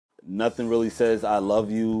Nothing really says I love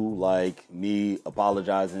you like me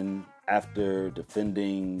apologizing after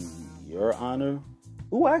defending your honor.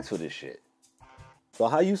 Who asked for this shit? So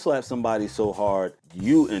how you slap somebody so hard,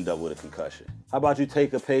 you end up with a concussion? How about you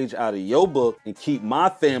take a page out of your book and keep my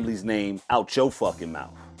family's name out your fucking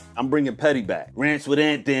mouth? I'm bringing Petty back. Rants with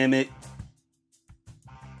ANTDAMNiT.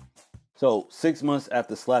 So 6 months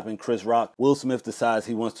after slapping Chris Rock, Will Smith decides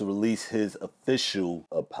he wants to release his official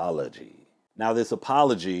apology. Now this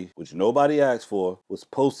apology, which nobody asked for, was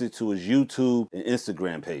posted to his YouTube and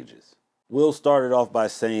Instagram pages. Will started off by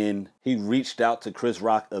saying he reached out to Chris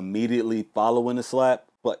Rock immediately following the slap,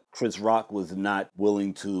 but Chris Rock was not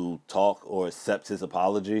willing to talk or accept his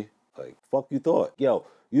apology. Like, fuck you thought? Yo,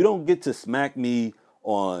 you don't get to smack me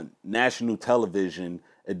on national television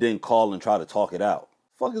and then call and try to talk it out.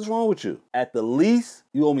 Fuck is wrong with you? At the least,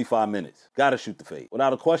 you owe me 5 minutes. Gotta shoot the fade,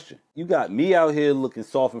 without a question. You got me out here looking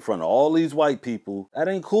soft in front of all these white people. That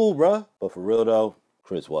ain't cool, bruh. But for real though,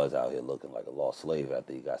 Chris was out here looking like a lost slave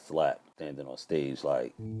after he got slapped, standing on stage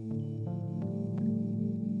like... And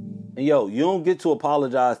yo, you don't get to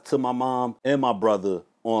apologize to my mom and my brother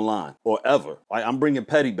online or ever. Like, I'm bringing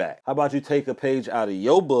Petty back. How about you take a page out of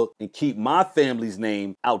your book and keep my family's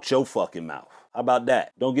name out your fucking mouth? How about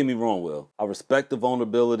that? Don't get me wrong, Will. I respect the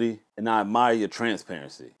vulnerability and I admire your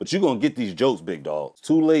transparency. But you're gonna get these jokes, big dog. It's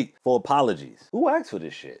too late for apologies. Who asked for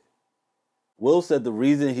this shit? Will said the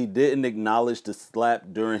reason he didn't acknowledge the slap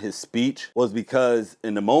during his speech was because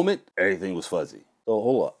in the moment, everything was fuzzy. So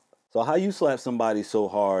hold up. So how you slap somebody so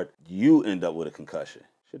hard, you end up with a concussion?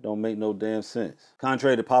 Shit don't make no damn sense.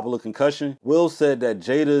 Contrary to popular concussion, Will said that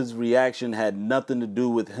Jada's reaction had nothing to do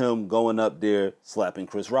with him going up there slapping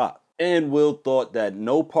Chris Rock. And Will thought that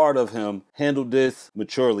no part of him handled this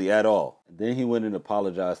maturely at all. And then he went and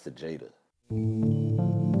apologized to Jada.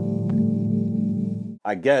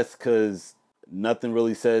 I guess because nothing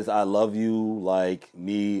really says I love you like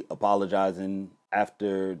me apologizing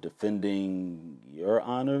after defending your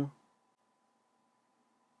honor.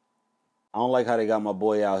 I don't like how they got my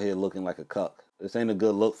boy out here looking like a cuck. This ain't a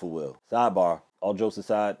good look for Will. Sidebar, all jokes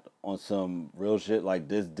aside, on some real shit, like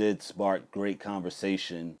this did spark great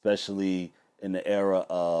conversation, especially in the era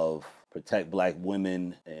of protect black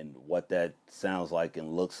women and what that sounds like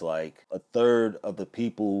and looks like. A third of the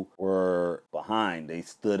people were behind. They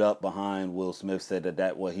stood up behind Will Smith, said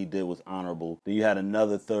that what he did was honorable. Then you had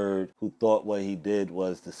another third who thought what he did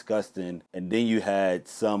was disgusting. And then you had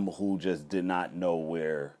some who just did not know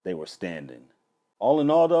where they were standing. All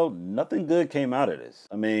in all, though, nothing good came out of this.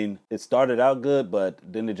 I mean, it started out good, but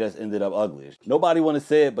then it just ended up ugly. Nobody want to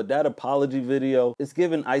say it, but that apology video is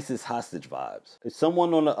giving ISIS hostage vibes. Is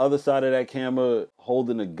someone on the other side of that camera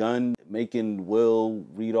holding a gun, making Will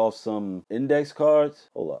read off some index cards?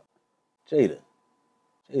 Hold up. Jada,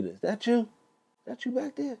 is that you? Is that you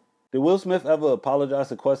back there? Did Will Smith ever apologize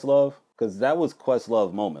to Questlove? Because that was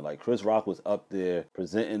Questlove's moment. Like, Chris Rock was up there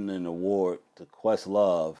presenting an award to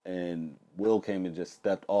Questlove, and Will came and just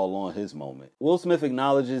stepped all on his moment. Will Smith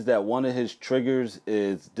acknowledges that one of his triggers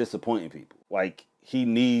is disappointing people. Like, he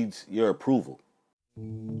needs your approval.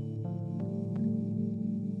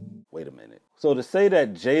 Wait a minute. So to say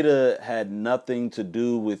that Jada had nothing to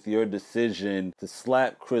do with your decision to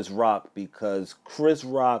slap Chris Rock because Chris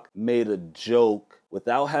Rock made a joke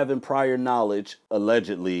without having prior knowledge,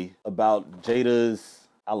 allegedly, about Jada's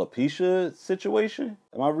alopecia situation?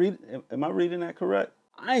 Am I reading that correct?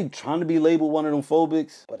 I ain't trying to be labeled one of them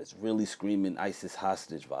phobics, but it's really screaming ISIS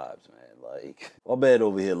hostage vibes, man. Like, my bad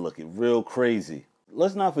over here looking real crazy.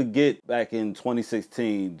 Let's not forget back in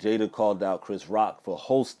 2016, Jada called out Chris Rock for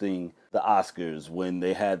hosting the Oscars when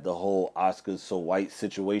they had the whole Oscars so white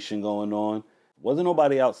situation going on. Wasn't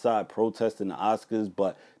nobody outside protesting the Oscars,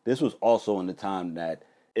 but this was also in the time that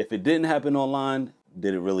if it didn't happen online,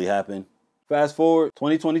 did it really happen? Fast forward,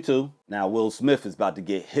 2022. Now Will Smith is about to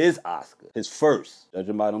get his Oscar, his first.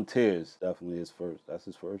 Judging by them tears, definitely his first. That's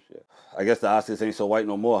his first, yeah. I guess the Oscars ain't so white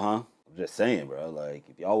no more, huh? I'm just saying, bro. Like,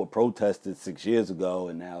 if y'all were protested 6 years ago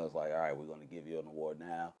and now it's like, all right, we're going to give you an award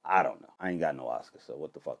now. I don't know. I ain't got no Oscar, so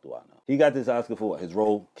what the fuck do I know? He got this Oscar for what? His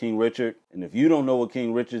role, King Richard. And if you don't know what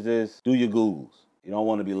King Richard is, do your Googles. You don't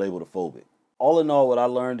want to be labeled a phobic. All in all, what I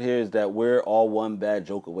learned here is that we're all one bad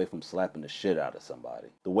joke away from slapping the shit out of somebody.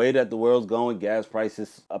 The way that the world's going, gas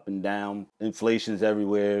prices up and down, inflation's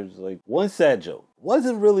everywhere. It's like one sad joke.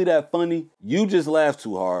 Wasn't really that funny. You just laughed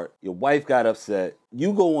too hard. Your wife got upset.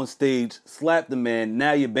 You go on stage, slap the man.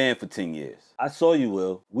 Now you're banned for 10 years. I saw you,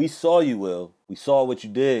 Will. We saw you, Will. We saw what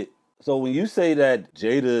you did. So when you say that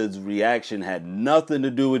Jada's reaction had nothing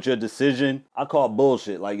to do with your decision, I call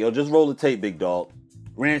bullshit. Like, yo, just roll the tape, big dog.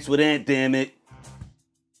 Rants with ANTDAMNiT.